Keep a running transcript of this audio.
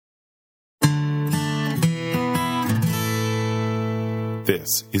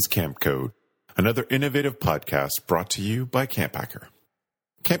This is Camp Code, another innovative podcast brought to you by Camp Hacker.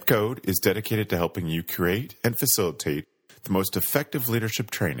 Camp Code is dedicated to helping you create and facilitate the most effective leadership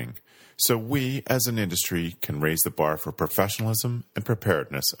training so we as an industry can raise the bar for professionalism and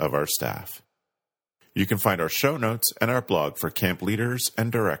preparedness of our staff. You can find our show notes and our blog for camp leaders and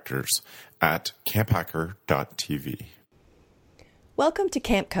directors at camphacker.tv. Welcome to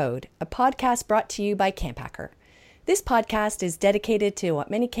Camp Code, a podcast brought to you by Camp Hacker. This podcast is dedicated to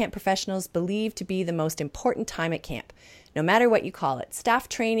what many camp professionals believe to be the most important time at camp, no matter what you call it, staff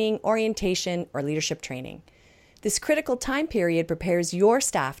training, orientation, or leadership training. This critical time period prepares your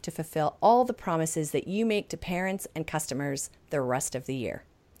staff to fulfill all the promises that you make to parents and customers the rest of the year.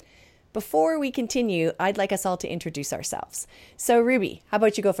 Before we continue, I'd like us all to introduce ourselves. So Ruby, how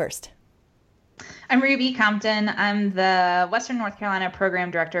about you go first? I'm Ruby Compton. I'm the Western North Carolina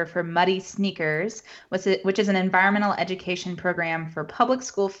Program Director for Muddy Sneakers, which is an environmental education program for public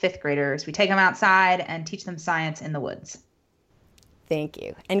school fifth graders. We take them outside and teach them science in the woods. Thank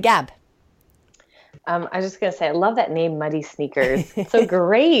you. And Gab? I was just going to say, I love that name, Muddy Sneakers. It's so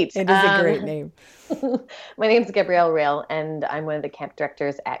great. It is a great name. My name is Gabrielle Rail, and I'm one of the camp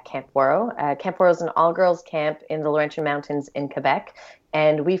directors at Camp Waro. Camp Waro is an all-girls camp in the Laurentian Mountains in Quebec,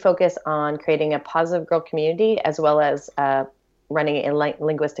 and we focus on creating a positive girl community as well as running a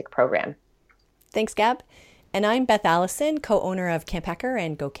linguistic program. Thanks, Gab. And I'm Beth Allison, co-owner of Camp Hacker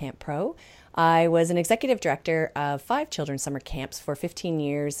and Go Camp Pro. I was an executive director of 5 children's summer camps for 15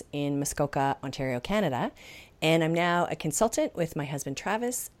 years in Muskoka, Ontario, Canada. And I'm now a consultant with my husband,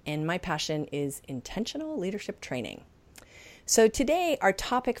 Travis, and my passion is intentional leadership training. So today, our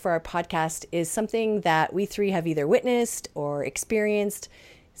topic for our podcast is something that we 3 have either witnessed or experienced,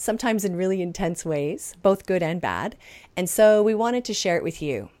 sometimes in really intense ways, both good and bad. And so we wanted to share it with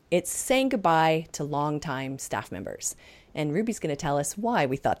you. It's saying goodbye to longtime staff members. And Ruby's going to tell us why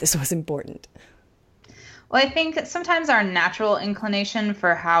we thought this was important. Well, I think sometimes our natural inclination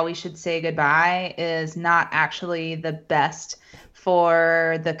for how we should say goodbye is not actually the best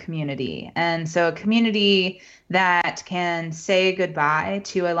for the community. And so a community that can say goodbye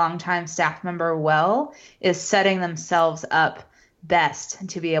to a longtime staff member well is setting themselves up best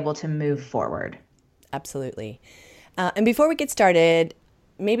to be able to move forward. Absolutely. And before we get started,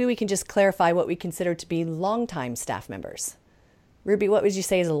 maybe we can just clarify what we consider to be longtime staff members. Ruby, what would you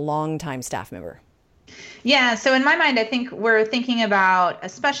say is a longtime staff member? Yeah, so in my mind, I think we're thinking about,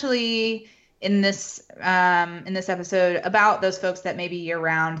 especially in this episode, about those folks that may be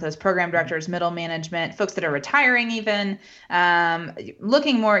year-round, those program directors, middle management, folks that are retiring even,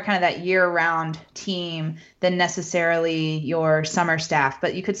 looking more at kind of that year-round team than necessarily your summer staff.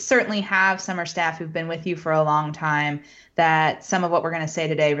 But you could certainly have summer staff who've been with you for a long time that some of what we're going to say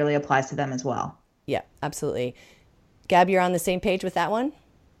today really applies to them as well. Yeah, absolutely. Gab, you're on the same page with that one?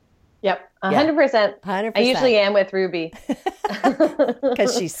 Yep, 100%. 100%. I usually am with Ruby.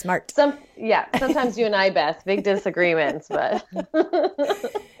 Because she's smart. Sometimes you and I, Beth, big disagreements, but.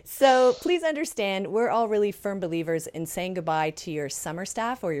 So please understand, we're all really firm believers in saying goodbye to your summer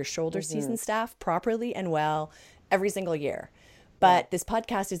staff or your shoulder season staff properly and well every single year. But this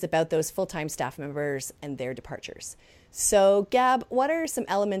podcast is about those full-time staff members and their departures. So Gab, what are some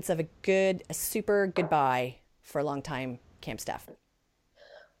elements of a super goodbye for a long-time camp staff?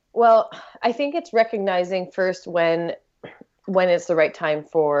 Well, I think it's recognizing first when it's the right time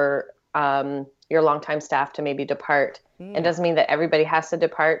for your longtime staff to maybe depart. It doesn't mean that everybody has to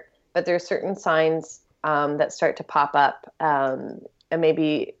depart, but there are certain signs that start to pop up, and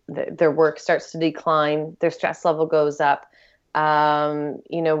maybe their work starts to decline, their stress level goes up.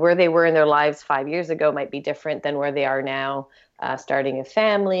 Where they were in their lives 5 years ago might be different than where they are now, starting a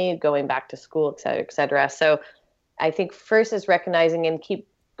family, going back to school, et cetera, et cetera. So I think first is recognizing and keep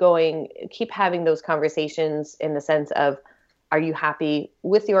having those conversations in the sense of, are you happy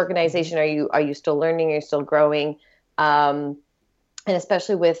with the organization? Are you still learning? Are you still growing? And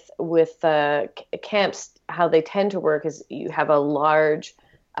especially with camps, how they tend to work is you have a large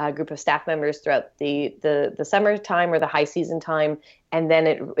group of staff members throughout the summertime or the high season time, and then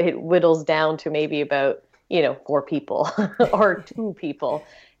it whittles down to maybe about 4 people or 2 people,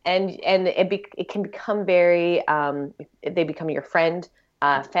 and it can become very they become your friend.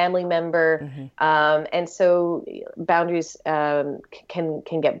 Family member, and so boundaries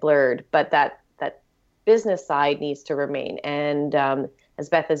can get blurred, but that business side needs to remain. And as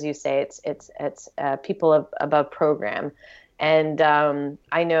Beth, as you say, it's people above program, and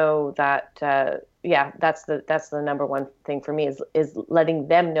I know that that's the number one thing for me is letting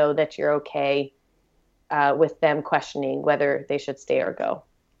them know that you're okay with them questioning whether they should stay or go.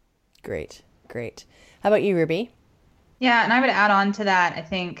 Great. How about you, Ruby? Yeah, and I would add on to that. I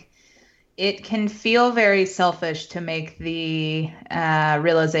think it can feel very selfish to make the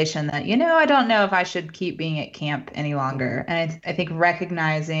realization that, I don't know if I should keep being at camp any Mm-hmm. longer. And I think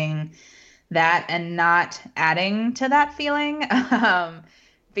recognizing that and not adding to that feeling,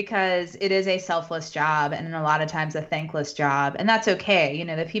 because it is a selfless job and a lot of times a thankless job. And that's okay.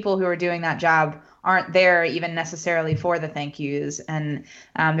 The people who are doing that job aren't there even necessarily for the thank yous, and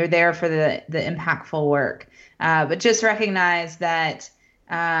they're there for the impactful work. But just recognize that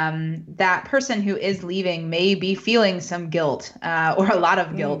that person who is leaving may be feeling some guilt or a lot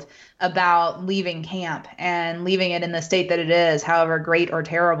of guilt about leaving camp and leaving it in the state that it is, however great or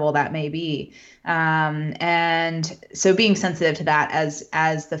terrible that may be. And so being sensitive to that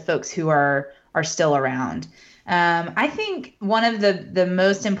as the folks who are still around. I think one of the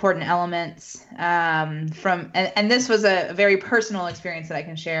most important elements and this was a very personal experience that I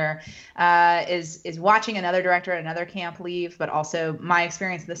can share, is watching another director at another camp leave, but also my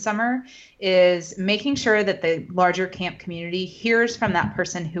experience this summer is making sure that the larger camp community hears from that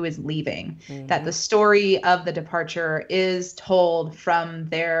person who is leaving, that the story of the departure is told from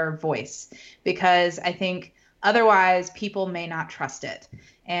their voice, because I think otherwise people may not trust it.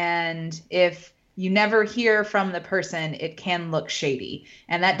 And if you never hear from the person, it can look shady.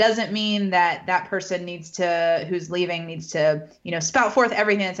 And that doesn't mean that that person who's leaving needs to, spout forth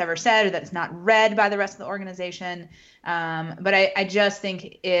everything that's ever said, or that's not read by the rest of the organization. But I just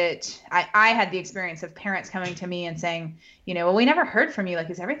think I had the experience of parents coming to me and saying, well, we never heard from you. Like,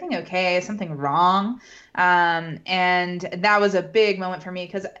 is everything okay? Is something wrong? And that was a big moment for me,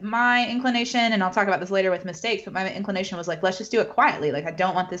 because my inclination, and I'll talk about this later with mistakes, but my inclination was like, let's just do it quietly. Like, I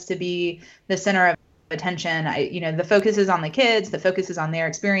don't want this to be the center of attention. The focus is on the kids, the focus is on their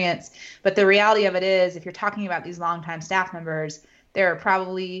experience. But the reality of it is, if you're talking about these longtime staff members, there are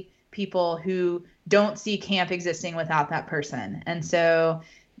probably people who don't see camp existing without that person. And so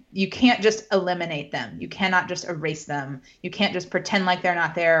you can't just eliminate them. You cannot just erase them. You can't just pretend like they're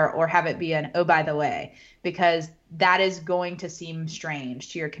not there or have it be oh, by the way, because that is going to seem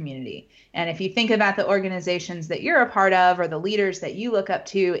strange to your community. And if you think about the organizations that you're a part of, or the leaders that you look up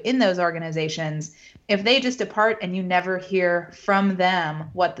to in those organizations, if they just depart and you never hear from them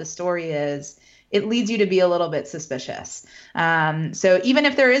what the story is, it leads you to be a little bit suspicious. So even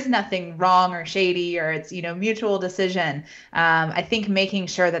if there is nothing wrong or shady, or it's, mutual decision, I think making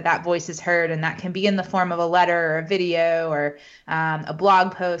sure that that voice is heard, and that can be in the form of a letter or a video or a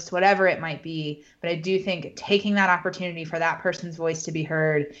blog post, whatever it might be. But I do think taking that opportunity for that person's voice to be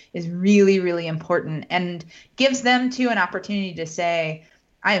heard is really, really important, and gives them too an opportunity to say,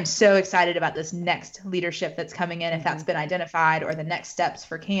 I am so excited about this next leadership that's coming in, if that's been identified, or the next steps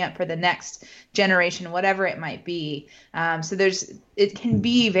for camp, for the next generation, whatever it might be. So it can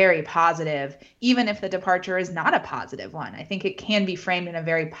be very positive, even if the departure is not a positive one. I think it can be framed in a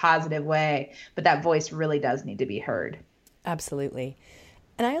very positive way, but that voice really does need to be heard. Absolutely.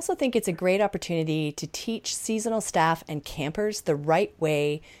 And I also think it's a great opportunity to teach seasonal staff and campers the right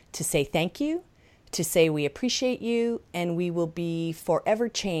way to say thank you, to say we appreciate you, and we will be forever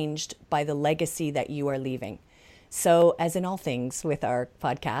changed by the legacy that you are leaving. So, as in all things with our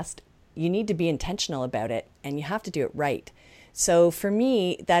podcast, you need to be intentional about it, and you have to do it right. So for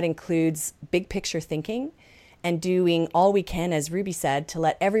me, that includes big picture thinking and doing all we can, as Ruby said, to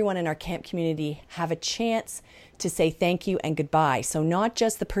let everyone in our camp community have a chance to say thank you and goodbye. So not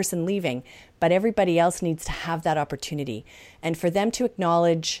just the person leaving, but everybody else needs to have that opportunity, and for them to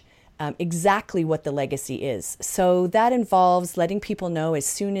acknowledge exactly what the legacy is. So that involves letting people know as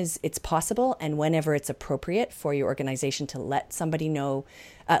soon as it's possible and whenever it's appropriate for your organization to let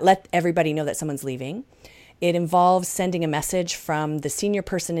everybody know that someone's leaving. It involves sending a message from the senior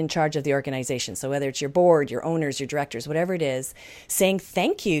person in charge of the organization. So whether it's your board, your owners, your directors, whatever it is, saying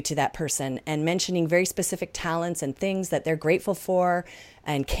thank you to that person and mentioning very specific talents and things that they're grateful for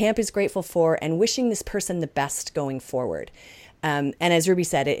and camp is grateful for, and wishing this person the best going forward. And as Ruby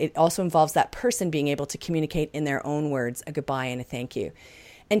said, it also involves that person being able to communicate in their own words a goodbye and a thank you.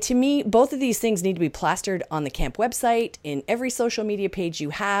 And to me, both of these things need to be plastered on the camp website, in every social media page you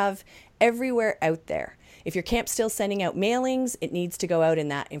have, everywhere out there. If your camp's still sending out mailings, it needs to go out in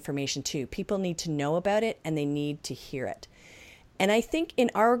that information too. People need to know about it, and they need to hear it. And I think in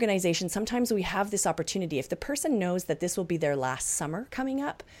our organization, sometimes we have this opportunity. If the person knows that this will be their last summer coming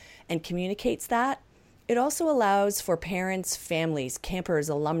up and communicates that, it also allows for parents, families, campers,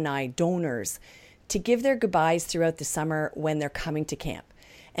 alumni, donors to give their goodbyes throughout the summer when they're coming to camp.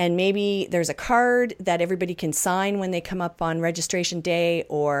 And maybe there's a card that everybody can sign when they come up on registration day,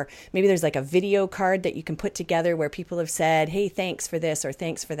 or maybe there's like a video card that you can put together where people have said, hey, thanks for this or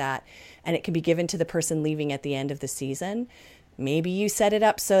thanks for that. And it can be given to the person leaving at the end of the season. Maybe you set it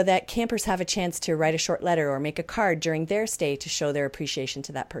up so that campers have a chance to write a short letter or make a card during their stay to show their appreciation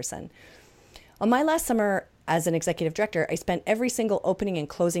to that person. On my last summer as an executive director, I spent every single opening and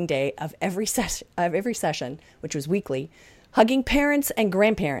closing day of every session, which was weekly, hugging parents and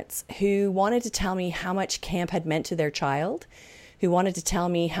grandparents who wanted to tell me how much camp had meant to their child, who wanted to tell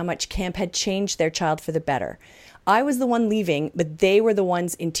me how much camp had changed their child for the better. I was the one leaving, but they were the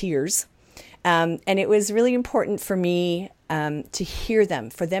ones in tears. And it was really important for me to hear them,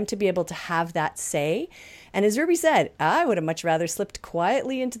 for them to be able to have that say. And as Ruby said, I would have much rather slipped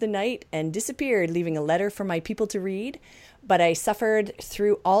quietly into the night and disappeared, leaving a letter for my people to read. But I suffered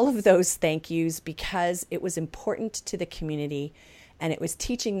through all of those thank yous because it was important to the community, and it was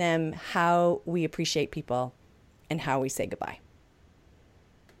teaching them how we appreciate people and how we say goodbye.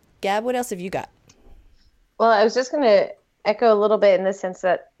 Gab, what else have you got? Well, I was just going to echo a little bit in the sense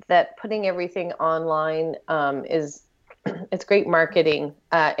that putting everything online it's great marketing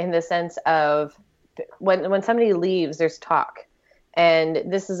in the sense of when somebody leaves, there's talk, and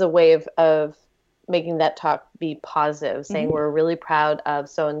this is a way of making that talk be positive, saying we're really proud of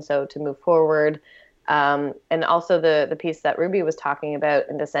so-and-so to move forward. And also the piece that Ruby was talking about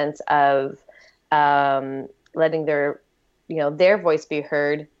in the sense of letting their voice be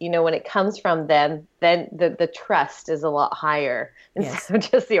heard. When it comes from them, then the trust is a lot higher instead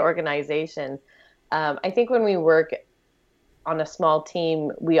of just the organization. I think when we work on a small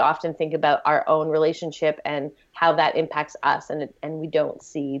team, we often think about our own relationship and how that impacts us. And we don't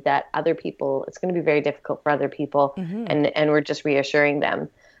see that other people, it's going to be very difficult for other people. And we're just reassuring them.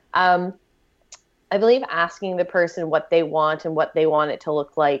 I believe asking the person what they want and what they want it to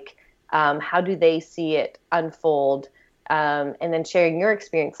look like, how do they see it unfold? And then sharing your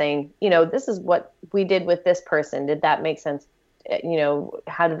experience saying, this is what we did with this person. Did that make sense?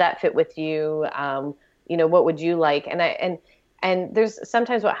 How did that fit with you? What would you like? And there's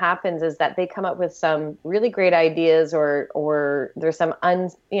sometimes what happens is that they come up with some really great ideas or there's some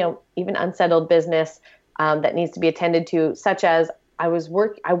even unsettled business that needs to be attended to, such as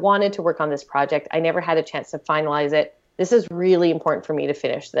I wanted to work on this project. I never had a chance to finalize it. This is really important for me to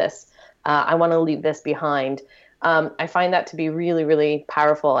finish this. I want to leave this behind. I find that to be really, really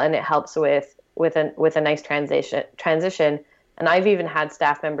powerful, and it helps with a nice transition. And I've even had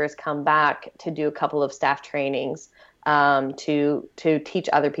staff members come back to do a couple of staff trainings to teach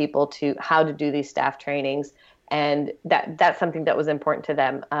other people to how to do these staff trainings. And that's something that was important to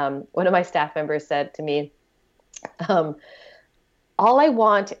them. One of my staff members said to me, all I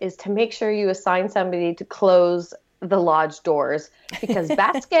want is to make sure you assign somebody to close the lodge doors, because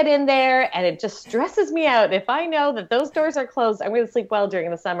bats get in there and it just stresses me out. If I know that those doors are closed, I'm going to sleep well during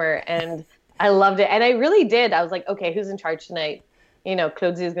the summer. And I loved it. And I really did. I was like, okay, who's in charge tonight?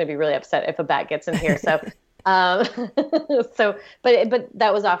 Claudia is going to be really upset if a bat gets in here. So, but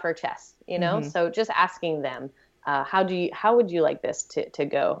that was off her chest, so just asking them, how would you like this to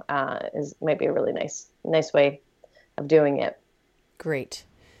go, might be a really nice way of doing it. Great.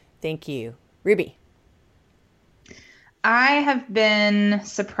 Thank you. Ruby. I have been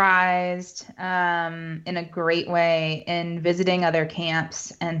surprised in a great way in visiting other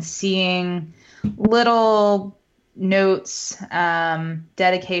camps and seeing little notes,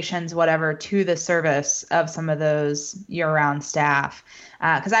 dedications, whatever, to the service of some of those year-round staff.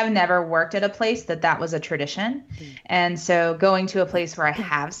 Because I've never worked at a place that was a tradition. And so going to a place where I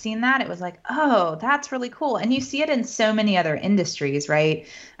have seen that, it was like, oh, that's really cool. And you see it in so many other industries, right?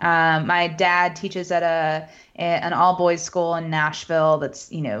 My dad teaches at an all-boys school in Nashville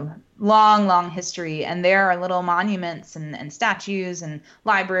that's, long history. And there are little monuments and statues and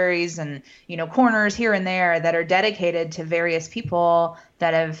libraries and, corners here and there that are dedicated to various people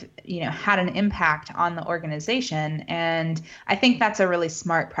that have, had an impact on the organization. And I think that's a really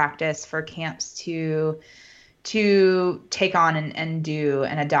smart practice for camps to take on and do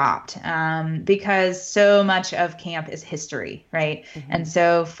and adopt, because so much of camp is history, right? And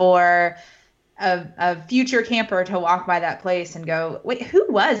so for a future camper to walk by that place and go, wait, who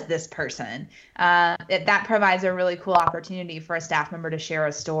was this person? That provides a really cool opportunity for a staff member to share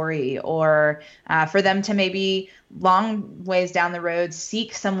a story, or for them to maybe long ways down the road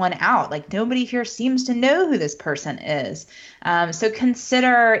seek someone out. Like, nobody here seems to know who this person is. So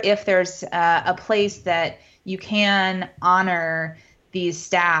consider if there's a place that you can honor these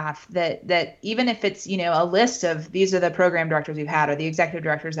staff that even if it's, a list of these are the program directors we've had or the executive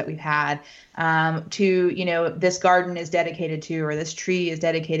directors that we've had, to, this garden is dedicated to, or this tree is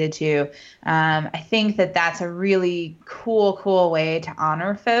dedicated to. I think that's a really cool way to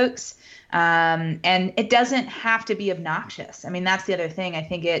honor folks. And it doesn't have to be obnoxious. I mean, that's the other thing. I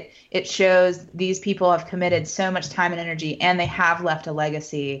think it shows these people have committed so much time and energy, and they have left a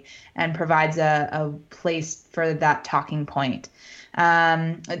legacy, and provides a place for that talking point.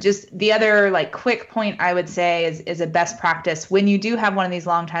 Just the other quick point I would say is a best practice when you do have one of these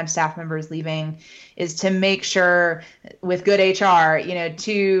longtime staff members leaving, is to make sure with good HR,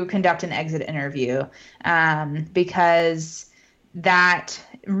 to conduct an exit interview, because that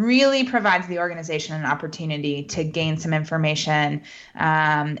really provides the organization an opportunity to gain some information,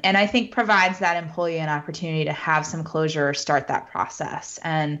 and I think provides that employee an opportunity to have some closure or start that process.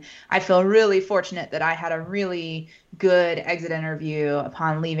 And I feel really fortunate that I had a really good exit interview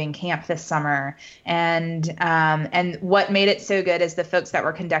upon leaving camp this summer. And what made it so good is the folks that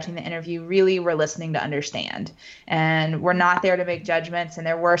were conducting the interview really were listening to understand, and we're not there to make judgments. And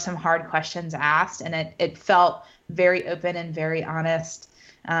there were some hard questions asked, and it felt very open and very honest.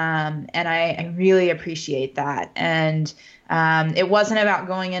 And I really appreciate that. And it wasn't about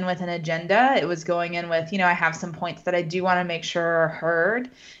going in with an agenda. It was going in with, I have some points that I do want to make sure are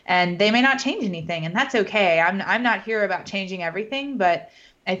heard, and they may not change anything, and that's okay. I'm not here about changing everything, but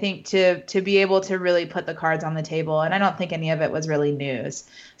I think to be able to really put the cards on the table, and I don't think any of it was really news.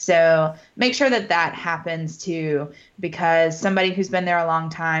 So make sure that happens too, because somebody who's been there a long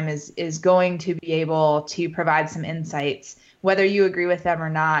time is going to be able to provide some insights, whether you agree with them or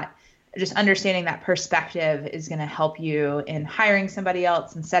not. Just understanding that perspective is going to help you in hiring somebody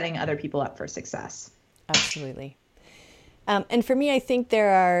else and setting other people up for success. Absolutely. And for me, I think there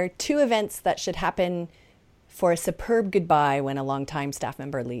are two events that should happen for a superb goodbye when a longtime staff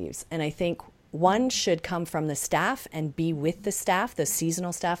member leaves. And I think one should come from the staff and be with the staff, the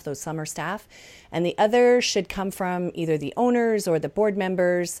seasonal staff, those summer staff. And the other should come from either the owners or the board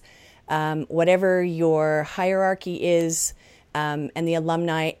members, whatever your hierarchy is, and the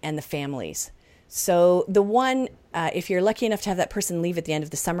alumni and the families. So the one, if you're lucky enough to have that person leave at the end of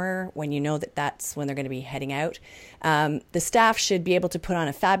the summer, when you know that that's when they're going to be heading out, the staff should be able to put on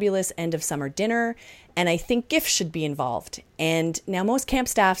a fabulous end of summer dinner. And I think gifts should be involved. And now most camp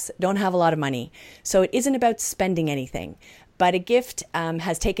staffs don't have a lot of money, so it isn't about spending anything. But a gift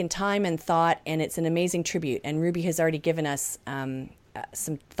has taken time and thought, and it's an amazing tribute. And Ruby has already given us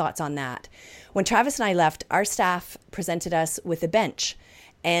some thoughts on that. When Travis and I left, our staff presented us with a bench.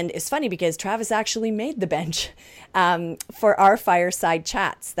 And it's funny because Travis actually made the bench for our fireside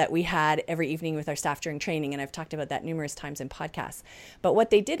chats that we had every evening with our staff during training. And I've talked about that numerous times in podcasts. But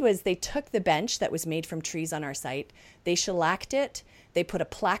what they did was they took the bench that was made from trees on our site, they shellacked it, they put a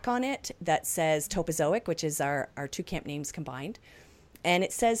plaque on it that says Topazoic, which is our two camp names combined. And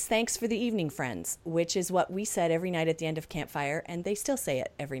it says, "Thanks for the evening, friends," which is what we said every night at the end of campfire. And they still say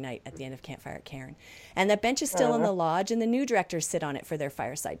it every night at the end of campfire at Cairn. And that bench is still in the lodge, and the new directors sit on it for their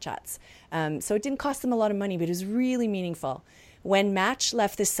fireside chats. So it didn't cost them a lot of money, but it was really meaningful. When Match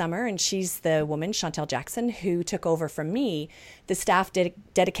left this summer, and she's the woman, Chantel Jackson, who took over from me, the staff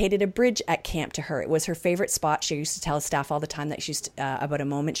dedicated a bridge at camp to her. It was her favorite spot. She used to tell staff all the time that she used to, about a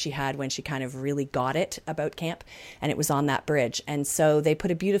moment she had when she kind of really got it about camp, and it was on that bridge. And so they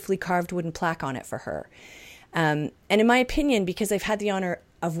put a beautifully carved wooden plaque on it for her. And in my opinion, because I've had the honor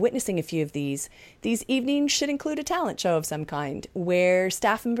of witnessing a few of these evenings should include a talent show of some kind where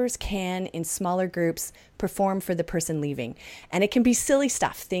staff members can, in smaller groups, perform for the person leaving. And it can be silly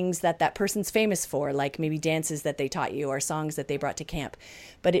stuff, things that person's famous for, like maybe dances that they taught you or songs that they brought to camp.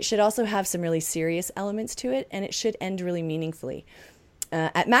 But it should also have some really serious elements to it, and it should end really meaningfully.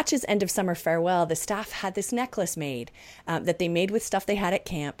 At Match's end of summer farewell, the staff had this necklace made that they made with stuff they had at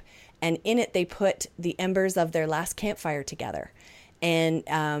camp. And in it, they put the embers of their last campfire together.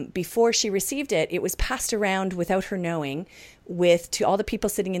 And before she received it, it was passed around without her knowing to all the people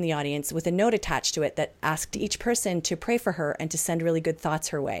sitting in the audience with a note attached to it that asked each person to pray for her and to send really good thoughts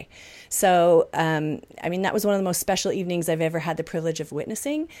her way. So, that was one of the most special evenings I've ever had the privilege of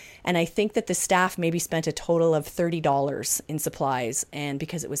witnessing. And I think that the staff maybe spent a total of $30 in supplies. And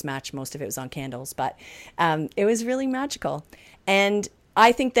because it was Match, most of it was on candles. But it was really magical. And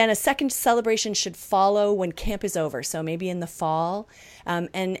I think then a second celebration should follow when camp is over, so maybe in the fall,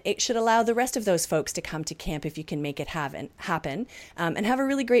 and it should allow the rest of those folks to come to camp if you can make it happen, and have a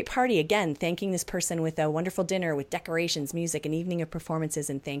really great party, again, thanking this person with a wonderful dinner with decorations, music, an evening of performances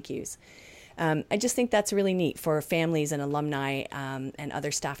and thank yous. I just think that's really neat for families and alumni and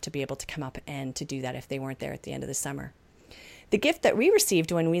other staff to be able to come up and to do that if they weren't there at the end of the summer. The gift that we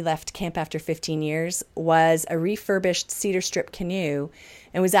received when we left camp after 15 years was a refurbished cedar strip canoe.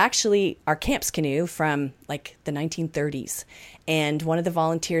 It was actually our camp's canoe from like the 1930s. And one of the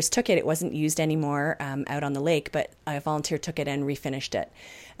volunteers took it. It wasn't used anymore out on the lake, but a volunteer took it and refinished it.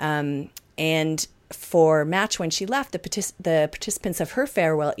 And for Match, when she left, the participants of her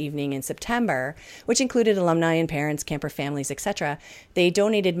farewell evening in September, which included alumni and parents, camper families, etc., they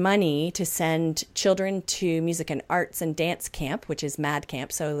donated money to send children to music and arts and dance camp, which is MAD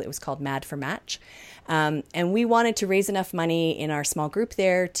camp, so it was called MAD for Match. And we wanted to raise enough money in our small group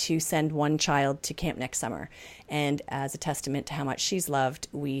there to send one child to camp next summer. And as a testament to how much she's loved,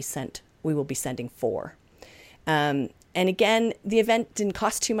 we will be sending 4. And again, the event didn't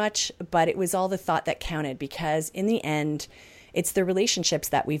cost too much, but it was all the thought that counted, because in the end, it's the relationships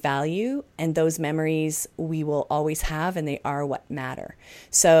that we value, and those memories we will always have, and they are what matter.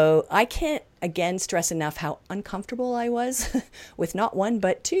 So I can't, again, stress enough how uncomfortable I was with not 1,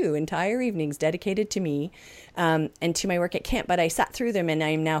 but 2 entire evenings dedicated to me and to my work at camp. But I sat through them, and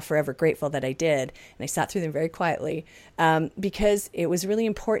I'm now forever grateful that I did. And I sat through them very quietly because it was really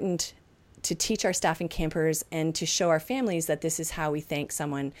important to teach our staff and campers and to show our families that this is how we thank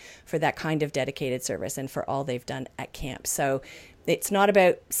someone for that kind of dedicated service and for all they've done at camp. So it's not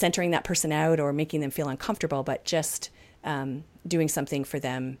about centering that person out or making them feel uncomfortable, but just doing something for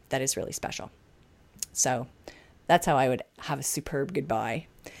them that is really special. So that's how I would have a superb goodbye.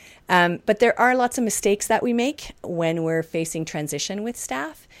 But there are lots of mistakes that we make when we're facing transition with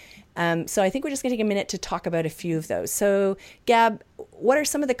staff. So I think we're just going to take a minute to talk about a few of those. So Gab, what are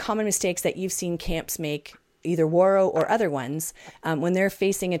some of the common mistakes that you've seen camps make, either Waro or other ones, when they're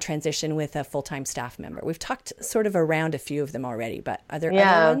facing a transition with a full-time staff member? We've talked sort of around a few of them already, but are there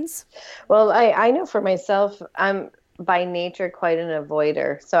other ones? Well, I know for myself, I'm by nature quite an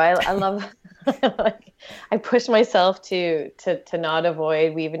avoider. So I love, I push myself to not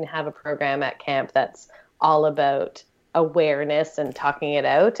avoid. We even have a program at camp that's all about awareness and talking it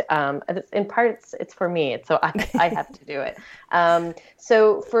out. In part, it's for me. So I have to do it.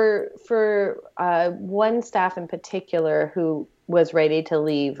 So for one staff in particular who was ready to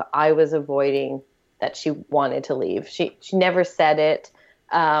leave, I was avoiding that she wanted to leave. She never said it,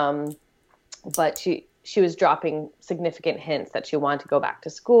 but she was dropping significant hints that she wanted to go back to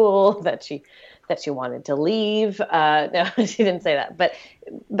school, that she wanted to leave. No, she didn't say that, but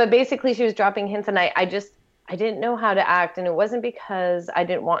basically she was dropping hints, and I didn't know how to act. And it wasn't because I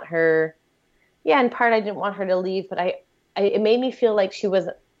didn't want her. Yeah, in part I didn't want her to leave, but it made me feel like she was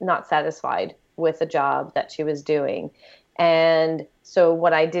not satisfied with the job that she was doing. And so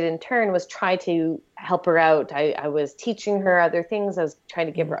what I did in turn was try to help her out. I was teaching her other things. I was trying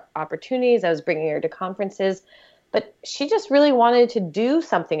to give her opportunities. I was bringing her to conferences, but she just really wanted to do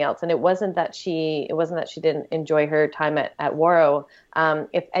something else. And it wasn't that she didn't enjoy her time at Waro.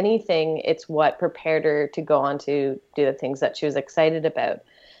 If anything, it's what prepared her to go on to do the things that she was excited about.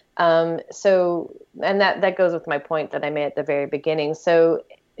 So, and that goes with my point that I made at the very beginning. So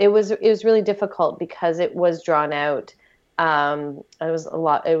it was really difficult because it was drawn out. It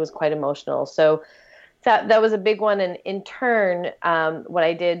was quite emotional. So that was a big one. And in turn, what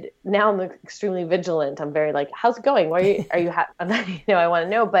I did, now I'm extremely vigilant. I'm very like, how's it going? Why are you I want to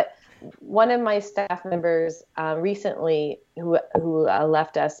know. But one of my staff members recently who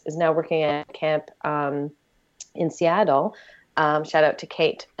left us is now working at camp in Seattle. Shout out to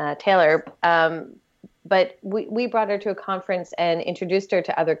Kate Taylor. But we brought her to a conference and introduced her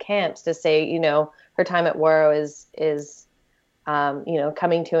to other camps to say, her time at Waro is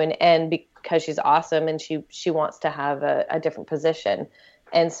coming to an end because she's awesome and she wants to have a different position.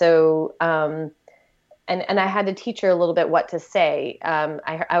 And so, and I had to teach her a little bit what to say.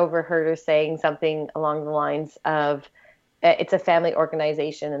 I overheard her saying something along the lines of, it's a family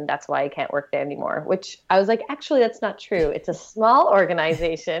organization and that's why I can't work there anymore, which I was like, actually, that's not true. It's a small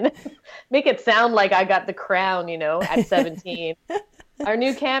organization. Make it sound like I got the crown, at 17. Our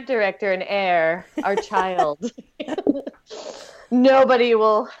new camp director and heir, our child. Nobody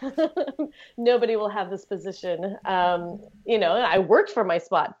will have this position. I worked for my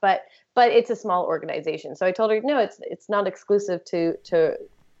spot, but it's a small organization. So I told her, no, it's not exclusive to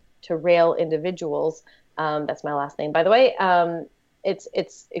Rail individuals. That's my last name, by the way. It's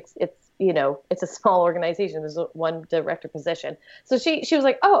a small organization. There's one director position. So she was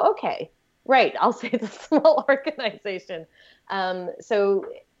like, oh, okay, right. I'll say the small organization. So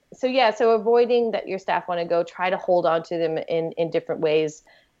avoiding that your staff want to go, try to hold on to them in different ways,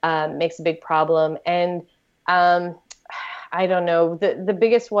 makes a big problem. And I don't know, the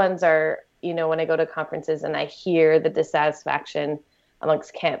biggest ones are, when I go to conferences and I hear the dissatisfaction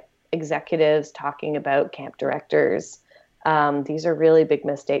amongst camp executives talking about camp directors, These are really big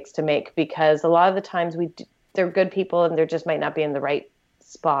mistakes to make, because a lot of the times they're good people and they just might not be in the right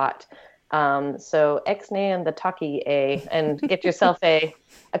spot. So ex-nay and the talkie and get yourself a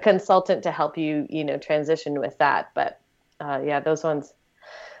consultant to help you, transition with that. But those ones,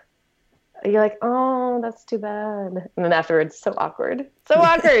 you're like, oh, that's too bad. And then afterwards, so awkward.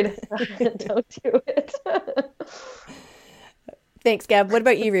 Don't do it. Thanks, Gab. What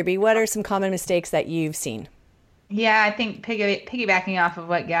about you, Ruby? What are some common mistakes that you've seen? Yeah, I think piggybacking off of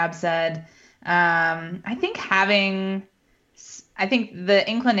what Gab said, I think the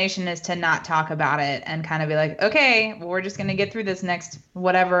inclination is to not talk about it and kind of be like, okay, well, we're just going to get through this next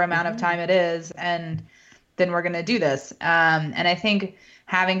whatever amount of time it is, and then we're going to do this. And I think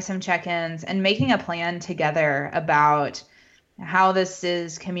having some check-ins and making a plan together about how this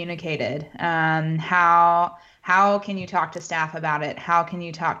is communicated, how can you talk to staff about it? How can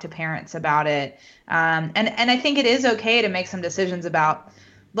you talk to parents about it? And I think it is okay to make some decisions about,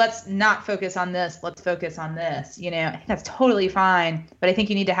 let's not focus on this, let's focus on this. I think that's totally fine. But I think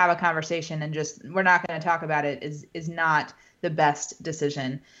you need to have a conversation, and just, we're not going to talk about it is not the best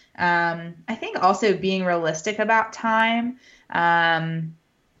decision. I think also being realistic about time. How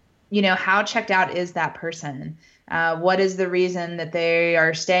checked out is that person? What is the reason that they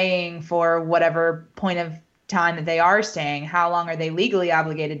are staying for whatever point of time that they are staying? How long are they legally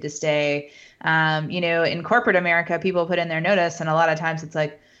obligated to stay? In corporate America, people put in their notice, and a lot of times it's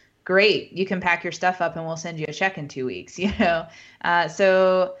like, great, you can pack your stuff up and we'll send you a check in 2 weeks,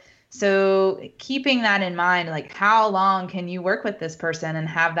 So keeping that in mind, like, how long can you work with this person and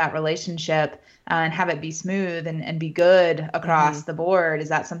have that relationship and have it be smooth and be good across the board? Is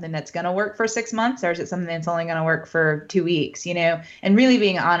that something that's going to work for 6 months, or is it something that's only going to work for 2 weeks, and really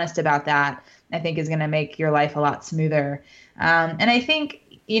being honest about that, I think, is going to make your life a lot smoother. And I think,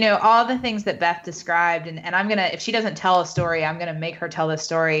 all the things that Beth described, and I'm going to, if she doesn't tell a story, I'm going to make her tell this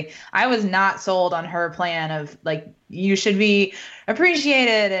story. I was not sold on her plan of, like, you should be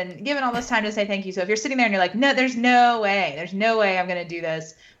appreciated and given all this time to say thank you. So if you're sitting there and you're like, no, there's no way I'm going to do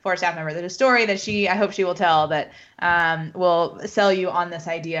this for a staff member, there's a story that I hope she will tell that will sell you on this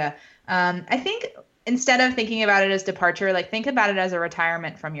idea. I think instead of thinking about it as departure, like, think about it as a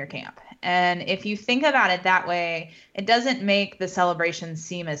retirement from your camp. And if you think about it that way, it doesn't make the celebration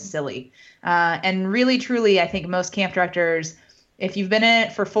seem as silly. And really, truly, I think most camp directors, if you've been in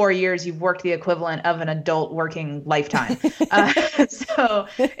it for 4 years, you've worked the equivalent of an adult working lifetime. So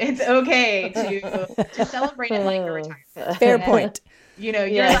it's okay to celebrate it like a retirement. Fair point. You're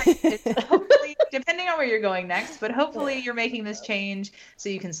like, it's hopefully, depending on where you're going next, but hopefully you're making this change so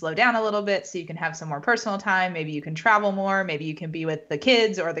you can slow down a little bit, so you can have some more personal time. Maybe you can travel more. Maybe you can be with the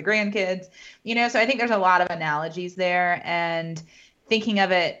kids or the grandkids, so I think there's a lot of analogies there, and thinking of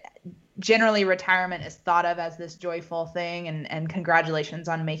it, generally retirement is thought of as this joyful thing, and congratulations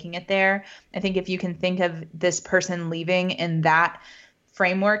on making it there. I think if you can think of this person leaving in that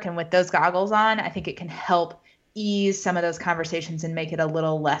framework and with those goggles on, I think it can help ease some of those conversations and make it a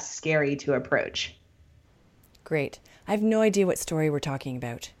little less scary to approach. Great. I have no idea what story we're talking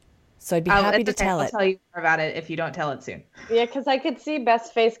about, so I'd be happy to tell it. I'll tell you more about it if you don't tell it soon. Yeah, because I could see Beth's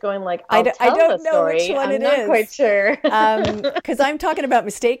face going like, I don't know which one it is. I'm not quite sure. Because I'm talking about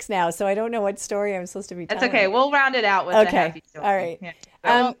mistakes now, so I don't know what story I'm supposed to be telling. It's okay. We'll round it out with the happy story. All right. Yeah.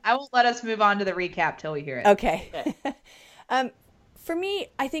 I won't let us move on to the recap till we hear it. Okay. For me,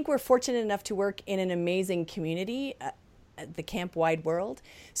 I think we're fortunate enough to work in an amazing community, the camp-wide world.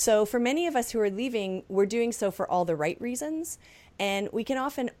 So for many of us who are leaving, we're doing so for all the right reasons. And we can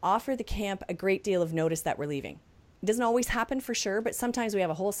often offer the camp a great deal of notice that we're leaving. It doesn't always happen for sure, but sometimes we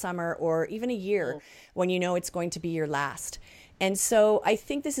have a whole summer or even a year when you know it's going to be your last. And so I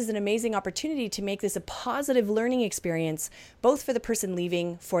think this is an amazing opportunity to make this a positive learning experience, both for the person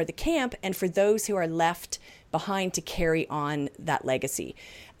leaving for the camp and for those who are left behind to carry on that legacy.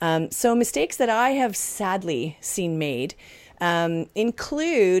 So mistakes that I have sadly seen made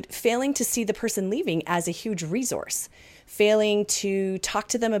include failing to see the person leaving as a huge resource, failing to talk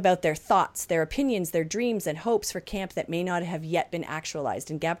to them about their thoughts, their opinions, their dreams and hopes for camp that may not have yet been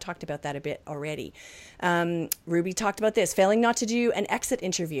actualized. And Gab talked about that a bit already. Ruby talked about this, failing not to do an exit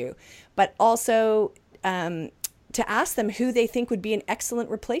interview, but also to ask them who they think would be an excellent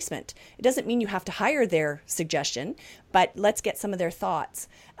replacement. It doesn't mean you have to hire their suggestion, but let's get some of their thoughts.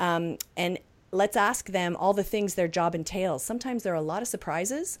 And let's ask them all the things their job entails. Sometimes there are a lot of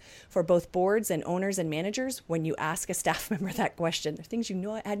surprises for both boards and owners and managers when you ask a staff member that question. They're things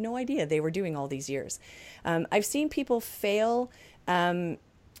had no idea they were doing all these years. I've seen people fail to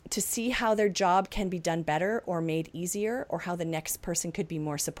see how their job can be done better or made easier, or how the next person could be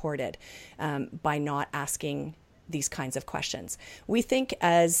more supported by not asking these kinds of questions. We think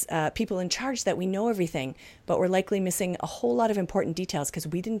as people in charge that we know everything, but we're likely missing a whole lot of important details because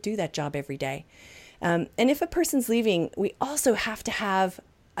we didn't do that job every day. And if a person's leaving, we also have to have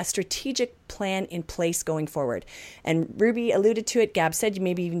a strategic plan in place going forward. And Ruby alluded to it. Gab said you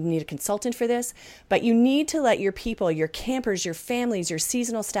maybe even need a consultant for this, but you need to let your people, your campers, your families, your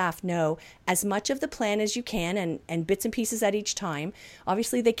seasonal staff know as much of the plan as you can and bits and pieces at each time.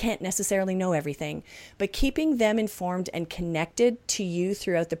 Obviously, they can't necessarily know everything, but keeping them informed and connected to you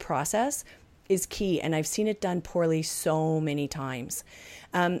throughout the process is key. And I've seen it done poorly so many times.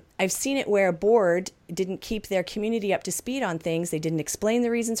 I've seen it where a board didn't keep their community up to speed on things. They didn't explain the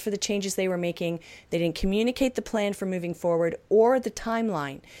reasons for the changes they were making. They didn't communicate the plan for moving forward or the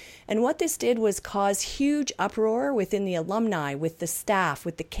timeline. And what this did was cause huge uproar within the alumni, with the staff,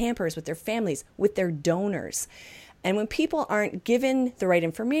 with the campers, with their families, with their donors. And when people aren't given the right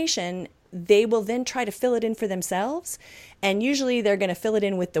information, they will then try to fill it in for themselves. And usually they're going to fill it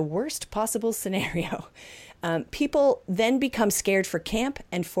in with the worst possible scenario. People then become scared for camp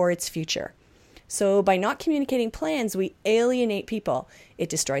and for its future. So by not communicating plans, we alienate people. It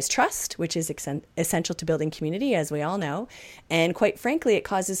destroys trust, which is essential to building community, as we all know. And quite frankly, it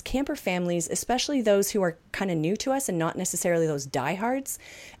causes camper families, especially those who are kind of new to us and not necessarily those diehards,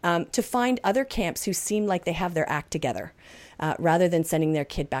 to find other camps who seem like they have their act together, rather than sending their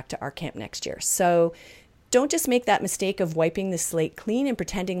kid back to our camp next year. So don't just make that mistake of wiping the slate clean and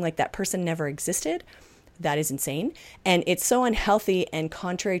pretending like that person never existed. That is insane. And it's so unhealthy and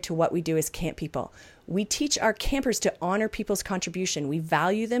contrary to what we do as camp people. We teach our campers to honor people's contribution. We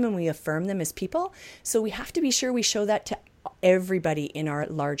value them and we affirm them as people. So we have to be sure we show that to everybody in our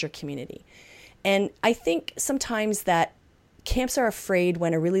larger community. And I think sometimes that camps are afraid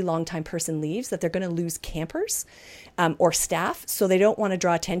when a really long-time person leaves that they're going to lose campers or staff. So they don't want to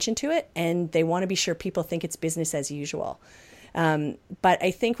draw attention to it. And they want to be sure people think it's business as usual. But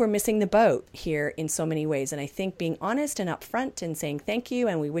I think we're missing the boat here in so many ways. And I think being honest and upfront and saying thank you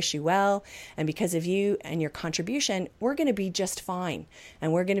and we wish you well, and because of you and your contribution, we're going to be just fine.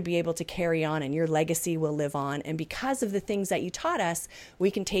 And we're going to be able to carry on and your legacy will live on. And because of the things that you taught us,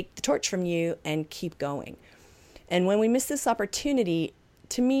 we can take the torch from you and keep going. And when we miss this opportunity,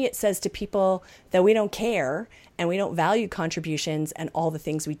 to me, it says to people that we don't care and we don't value contributions, and all the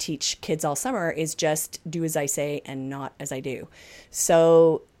things we teach kids all summer is just do as I say and not as I do.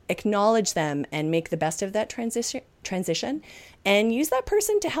 So acknowledge them and make the best of that transition and use that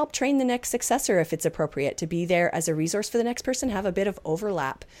person to help train the next successor if it's appropriate, to be there as a resource for the next person, have a bit of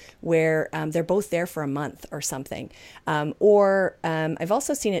overlap where they're both there for a month or something. Or I've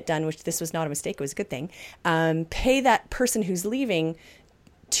also seen it done, which this was not a mistake, it was a good thing, pay that person who's leaving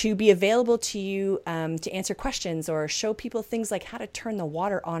to be available to you to answer questions or show people things like how to turn the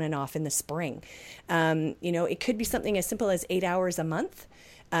water on and off in the spring. It could be something as simple as 8 hours a month.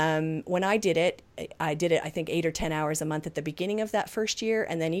 When I did it, I think 8 or 10 hours a month at the beginning of that first year.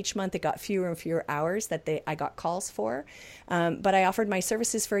 And then each month it got fewer and fewer hours that I got calls for. But I offered my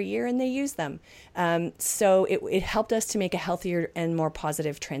services for a year and they used them. So it helped us to make a healthier and more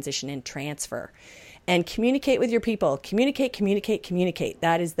positive transition and transfer. And communicate with your people. Communicate.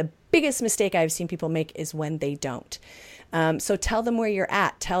 That is the biggest mistake I've seen people make, is when they don't. So tell them where you're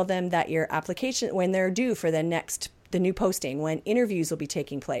at. Tell them that your application, when they're due for the new posting, when interviews will be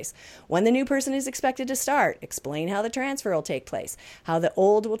taking place, when the new person is expected to start, explain how the transfer will take place, how the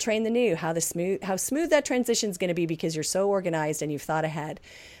old will train the new, how smooth that transition is going to be because you're so organized and you've thought ahead.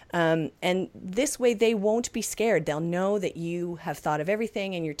 And this way they won't be scared. They'll know that you have thought of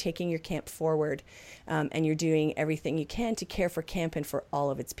everything and you're taking your camp forward, and you're doing everything you can to care for camp and for all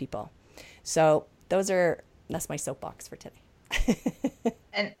of its people. So that's my soapbox for today.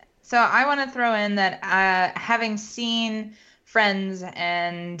 And so I want to throw in that having seen friends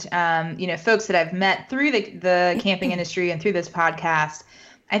and folks that I've met through the camping industry and through this podcast,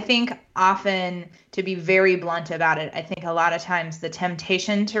 I think often, to be very blunt about it, I think a lot of times the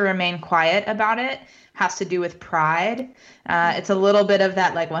temptation to remain quiet about it has to do with pride. It's a little bit of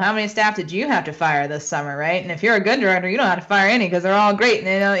that, like, well, how many staff did you have to fire this summer, right? And if you're a good director, you don't have to fire any because they're all great.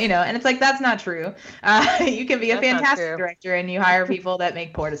 And, and it's like, that's not true. You can be a fantastic director and you hire people that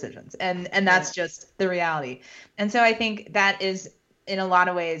make poor decisions. And that's just the reality. And so I think that is, in a lot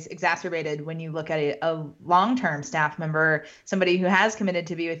of ways, exacerbated when you look at a long-term staff member, somebody who has committed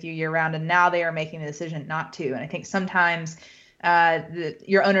to be with you year-round, and now they are making the decision not to. And I think sometimes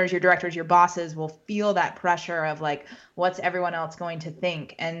your owners, your directors, your bosses will feel that pressure of like, what's everyone else going to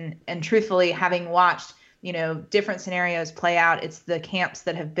think? And truthfully, having watched, different scenarios play out, it's the camps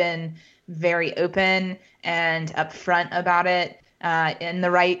that have been very open and upfront about it in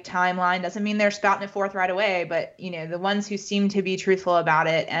the right timeline. Doesn't mean they're spouting it forth right away, but the ones who seem to be truthful about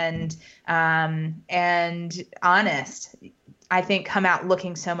it and honest, I think come out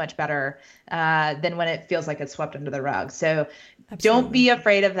looking so much better than when it feels like it's swept under the rug. So Absolutely. Don't be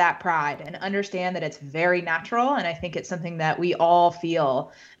afraid of that pride, and understand that it's very natural. And I think it's something that we all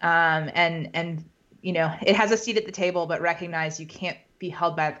feel. And it has a seat at the table, but recognize you can't be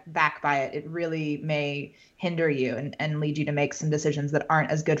held back by it. It really may hinder you and lead you to make some decisions that aren't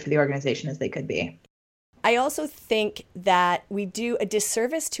as good for the organization as they could be. I also think that we do a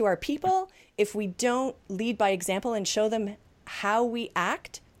disservice to our people if we don't lead by example and show them how we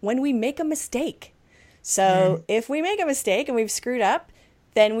act when we make a mistake. So if we make a mistake and we've screwed up,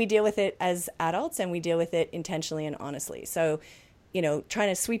 then we deal with it as adults, and we deal with it intentionally and honestly. So, trying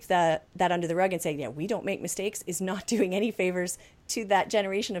to sweep that under the rug and say, yeah, we don't make mistakes is not doing any favors to that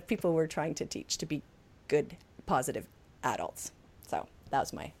generation of people we're trying to teach to be good, positive adults. So that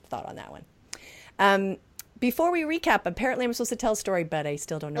was my thought on that one. Before we recap, apparently I'm supposed to tell a story, but I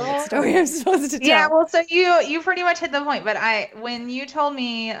still don't know what story I'm supposed to tell. Yeah, well, so you pretty much hit the point. But when you told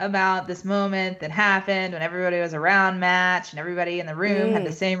me about this moment that happened when everybody was around Match and everybody in the room had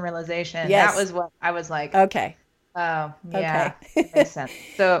the same realization, that was what I was like. Okay. Oh, yeah, okay. Makes sense.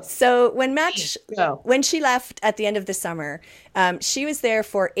 So when Match, when she left at the end of the summer, she was there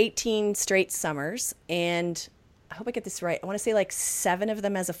for 18 straight summers, and I hope I get this right. I want to say like 7 of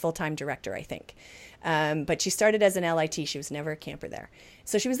them as a full-time director, I think. But she started as an LIT. She was never a camper there.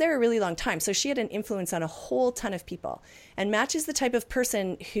 So she was there a really long time. So she had an influence on a whole ton of people. And Match is the type of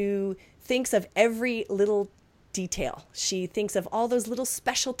person who thinks of every little detail. She thinks of all those little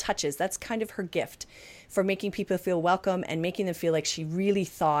special touches. That's kind of her gift for making people feel welcome and making them feel like she really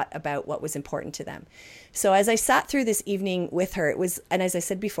thought about what was important to them. So as I sat through this evening with her, and as I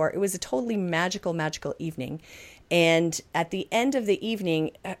said before, it was a totally magical evening. And at the end of the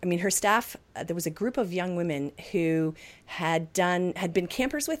evening, her staff, there was a group of young women who had been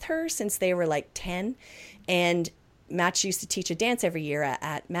campers with her since they were like 10. And Match used to teach a dance every year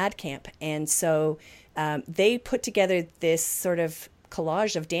at Mad Camp. And so they put together this sort of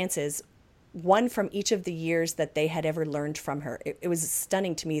collage of dances, one from each of the years that they had ever learned from her. It was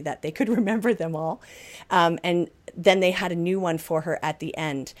stunning to me that they could remember them all. And then they had a new one for her at the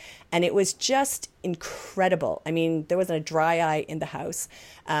end. And it was just incredible. I mean, there wasn't a dry eye in the house.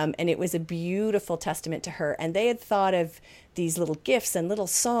 And it was a beautiful testament to her. And they had thought of these little gifts and little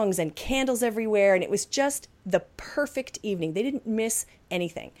songs and candles everywhere. And it was just the perfect evening. They didn't miss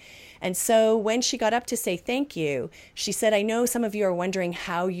anything. And so when she got up to say thank you, she said, I know some of you are wondering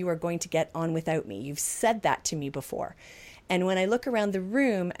how you are going to get on without me. You've said that to me before. And when I look around the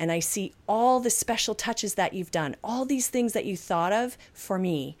room and I see all the special touches that you've done, all these things that you thought of for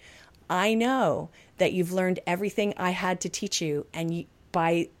me, I know that you've learned everything I had to teach you. And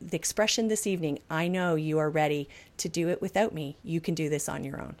by the expression this evening, I know you are ready to do it without me. You can do this on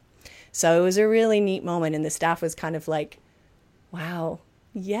your own. So it was a really neat moment. And the staff was kind of like, wow,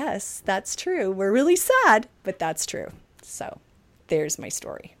 yes, that's true. We're really sad, but that's true. So there's my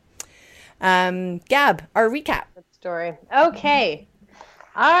story. Gab, our recap. Story. Okay.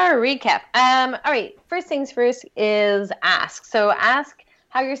 Our recap. All right. First things first is ask. So ask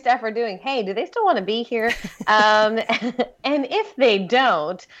how your staff are doing. Hey, do they still want to be here? And if they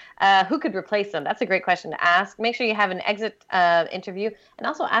don't, who could replace them? That's a great question to ask. Make sure you have an exit interview, and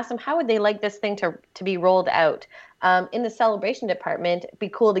also ask them how would they like this thing to be rolled out. In the celebration department, it'd be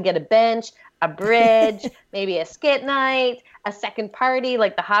cool to get a bench, a bridge, maybe a skit night, a second party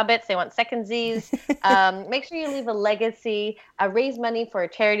like the Hobbits. They want secondsies. Make sure you leave a legacy, raise money for a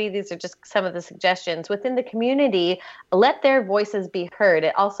charity. These are just some of the suggestions. Within the community, let their voices be heard.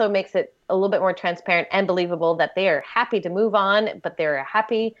 It also makes it a little bit more transparent and believable that they are happy to move on, but they're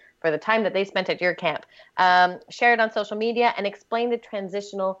happy for the time that they spent at your camp. Share it on social media and explain the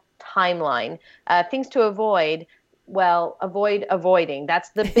transitional timeline. Things to avoid. Well, avoid avoiding.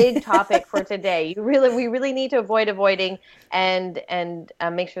 That's the big topic for today. We really need to avoid avoiding and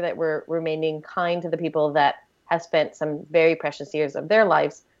make sure that we're remaining kind to the people that have spent some very precious years of their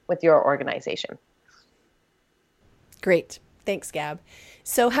lives with your organization. Great. Thanks, Gab.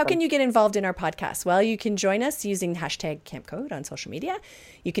 So how can you get involved in our podcast? Well, you can join us using #CampCode on social media.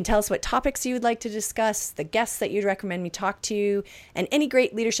 You can tell us what topics you would like to discuss, the guests that you'd recommend we talk to, and any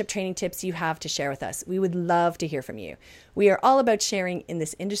great leadership training tips you have to share with us. We would love to hear from you. We are all about sharing in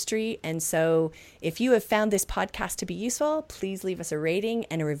this industry. And so if you have found this podcast to be useful, please leave us a rating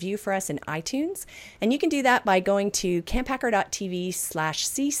and a review for us in iTunes. And you can do that by going to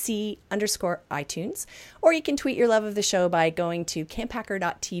camphacker.tv/cc_iTunes, or you can tweet your love of the show by going to camphacker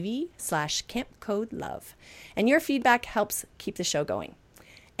campacker.tv/campcodelove. And your feedback helps keep the show going.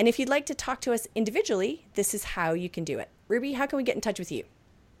 And if you'd like to talk to us individually, this is how you can do it. Ruby, how can we get in touch with you?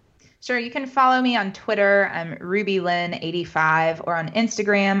 Sure. You can follow me on Twitter. I'm RubyLynn85, or on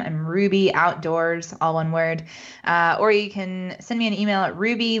Instagram, I'm Ruby Outdoors, all one word. Or you can send me an email at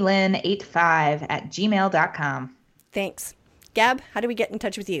rubylynn85@gmail.com. Thanks. Gab, how do we get in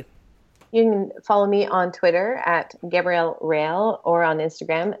touch with you? You can follow me on Twitter at Gabrielle Rail, or on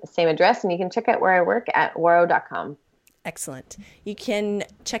Instagram, same address. And you can check out where I work at waro.com. Excellent. You can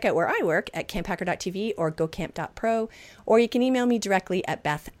check out where I work at campacker.tv or gocamp.pro, or you can email me directly at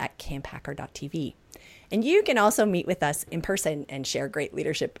beth@campacker.tv. And you can also meet with us in person and share great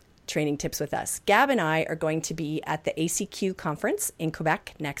leadership training tips with us. Gab and I are going to be at the ACQ conference in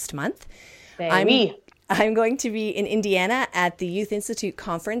Quebec next month. I'm going to be in Indiana at the Youth Institute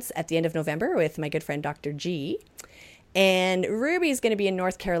conference at the end of November with my good friend Dr. G. And Ruby is going to be in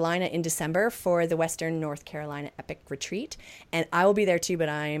North Carolina in December for the Western North Carolina Epic Retreat. And I will be there too, but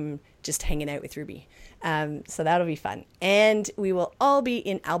I'm just hanging out with Ruby. So that'll be fun. And we will all be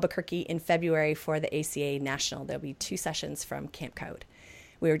in Albuquerque in February for the ACA National. There'll be 2 sessions from Camp Code.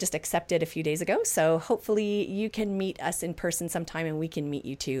 We were just accepted a few days ago, so hopefully you can meet us in person sometime and we can meet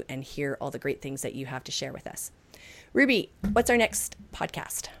you too and hear all the great things that you have to share with us. Ruby, what's our next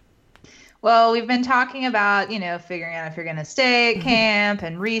podcast? Well, we've been talking about, figuring out if you're going to stay at camp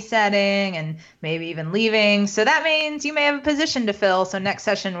and resetting and maybe even leaving. So that means you may have a position to fill. So next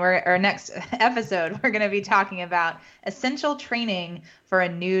episode, we're going to be talking about essential training for a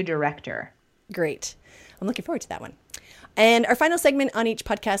new director. Great. I'm looking forward to that one. And our final segment on each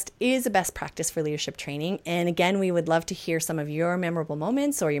podcast is a best practice for leadership training. And again, we would love to hear some of your memorable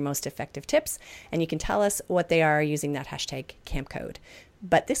moments or your most effective tips. And you can tell us what they are using that hashtag CampCode.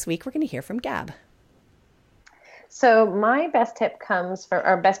 But this week, we're going to hear from Gab. So my best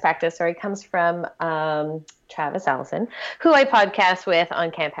practice comes from Travis Allison, who I podcast with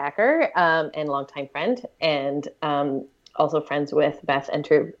on Camp Hacker, and longtime friend, and also friends with Beth and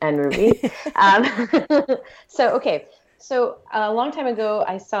Ruby. So a long time ago,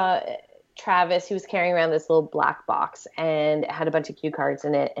 I saw Travis, he was carrying around this little black box and it had a bunch of cue cards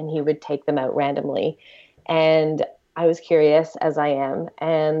in it, and he would take them out randomly. And I was curious, as I am,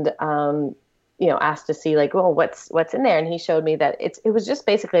 and asked to see what's in there. And he showed me that it was just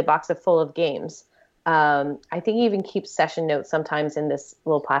basically a box full of games. I think he even keeps session notes sometimes in this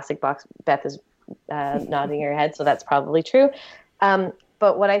little plastic box. Beth is nodding her head, so that's probably true.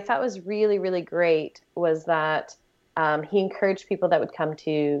 But what I thought was really, really great was that he encouraged people that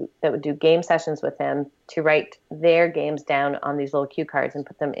would do game sessions with him to write their games down on these little cue cards and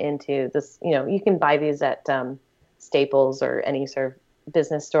put them into this. You can buy these at Staples or any sort of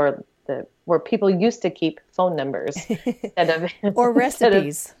business store where people used to keep phone numbers instead of or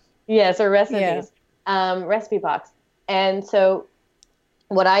recipes. Or recipes. Yeah. Recipe box. And so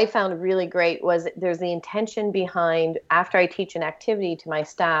what I found really great was there's the intention behind, after I teach an activity to my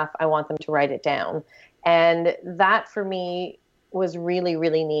staff, I want them to write it down. And that for me was really,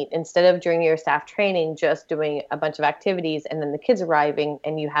 really neat. Instead of during your staff training, just doing a bunch of activities and then the kids arriving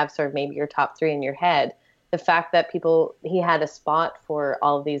and you have sort of maybe your top 3 in your head, the fact that he had a spot for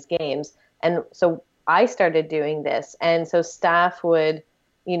all of these games. And so I started doing this. And so staff would,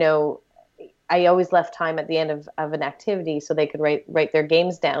 I always left time at the end of an activity so they could write their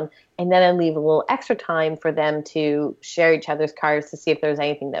games down. And then I'd leave a little extra time for them to share each other's cards to see if there was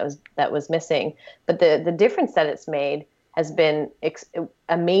anything that was missing. But the difference that it's made has been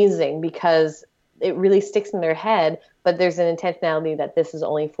amazing, because it really sticks in their head, but there's an intentionality that this is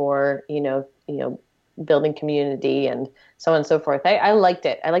only for, building community and so on and so forth. I liked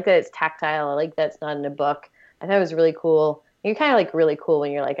it. I like that it's tactile. I like that it's not in a book. I thought it was really cool. You're kind of really cool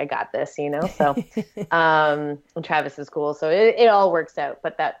when you're I got this, so, and Travis is cool. So it all works out,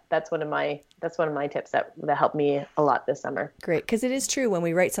 but that's one of my tips that helped me a lot this summer. Great. 'Cause it is true. When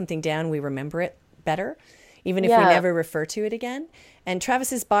we write something down, we remember it better, even if we never refer to it again. And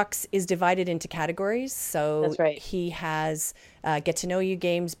Travis's box is divided into categories. So that's right. He has get to know you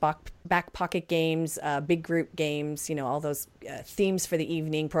games, back pocket games, big group games, all those themes for the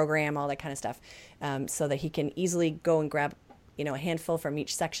evening program, all that kind of stuff, so that he can easily go and grab, a handful from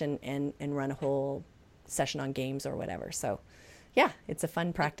each section and run a whole session on games or whatever. So yeah, it's a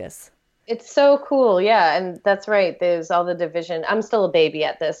fun practice. It's so cool. Yeah. And that's right. There's all the division. I'm still a baby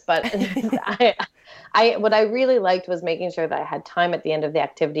at this, but what I really liked was making sure that I had time at the end of the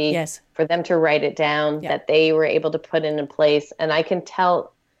activity for them to write it down, that they were able to put it in place. And I can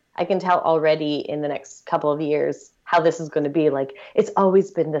tell already in the next couple of years how this is going to be. Like, it's always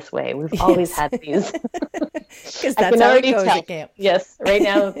been this way. We've always had these. Because that's how it goes at camp. Yes. Right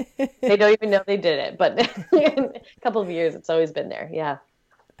now, they don't even know they did it. But in a couple of years, it's always been there. Yeah.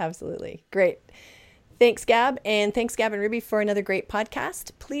 Absolutely. Great. Thanks, Gab. And thanks, Gab and Ruby, for another great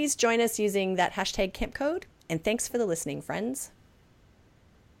podcast. Please join us using that hashtag camp code. And thanks for the listening, friends.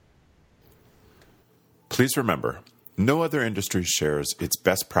 Please remember, no other industry shares its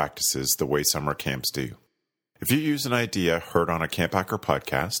best practices the way summer camps do. If you use an idea heard on a Camp Hacker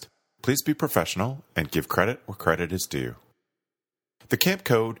podcast, please be professional and give credit where credit is due. The Camp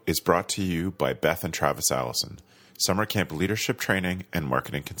Code is brought to you by Beth and Travis Allison, summer camp leadership training and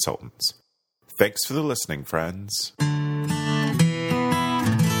marketing consultants. Thanks for the listening, friends.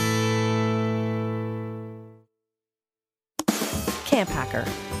 Camp Hacker,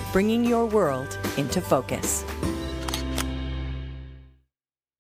 bringing your world into focus.